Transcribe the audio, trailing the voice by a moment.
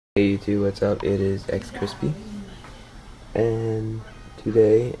Hey YouTube, what's up? It is X Crispy, and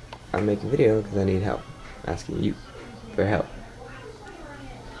today I'm making a video because I need help. Asking you for help.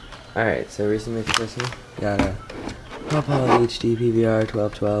 Alright, so recently for Christmas, got a Papa HD PVR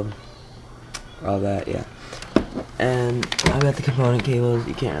 1212, all that, yeah. And I got the component cables.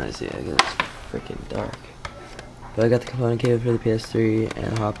 You can't really see it because it's freaking dark. But I got the component cable for the PS3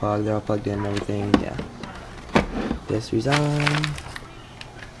 and Hot Pog. They're all plugged in and everything, yeah. PS3's on.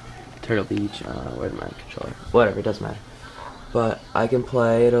 Turtle Beach, where's my controller? Whatever, it doesn't matter. But I can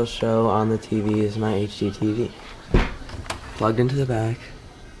play, it'll show on the TV as my HD TV. Plugged into the back,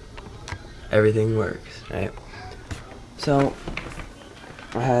 everything works, right? So,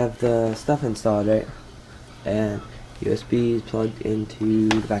 I have the stuff installed, right? And USB is plugged into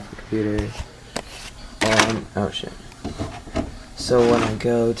the back of the computer. And, oh shit. So when I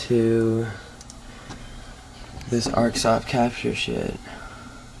go to this Arcsoft capture shit,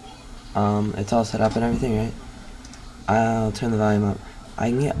 it's all set up and everything, right? I'll turn the volume up. I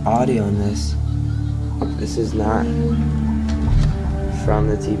can get audio in this. This is not from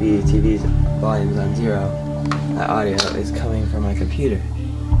the TV. TV's volume's on 0. That audio is coming from my computer.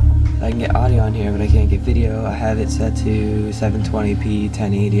 I can get audio on here, but I can't get video. I have it set to 720p,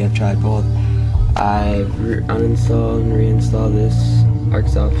 1080. I've tried both. I've uninstalled and reinstalled this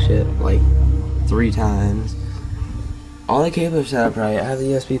Arcsoft shit like 3 times. All the cables are set up right. I have the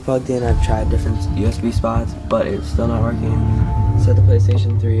USB plugged in. I've tried different USB spots, but it's still not working. Set the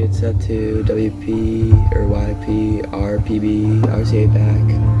PlayStation 3. It's set to WP or YP, RPB, RCA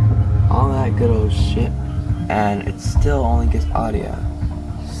back, all that good old shit, and it still only gets audio.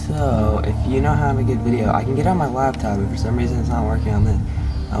 So if you know how to get video, I can get it on my laptop, but for some reason it's not working on this.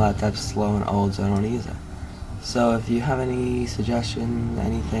 My laptop's slow and old, so I don't use it. So if you have any suggestion,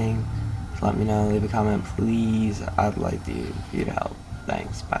 anything, let me know, leave a comment please. I'd like you to help.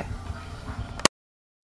 Thanks, bye.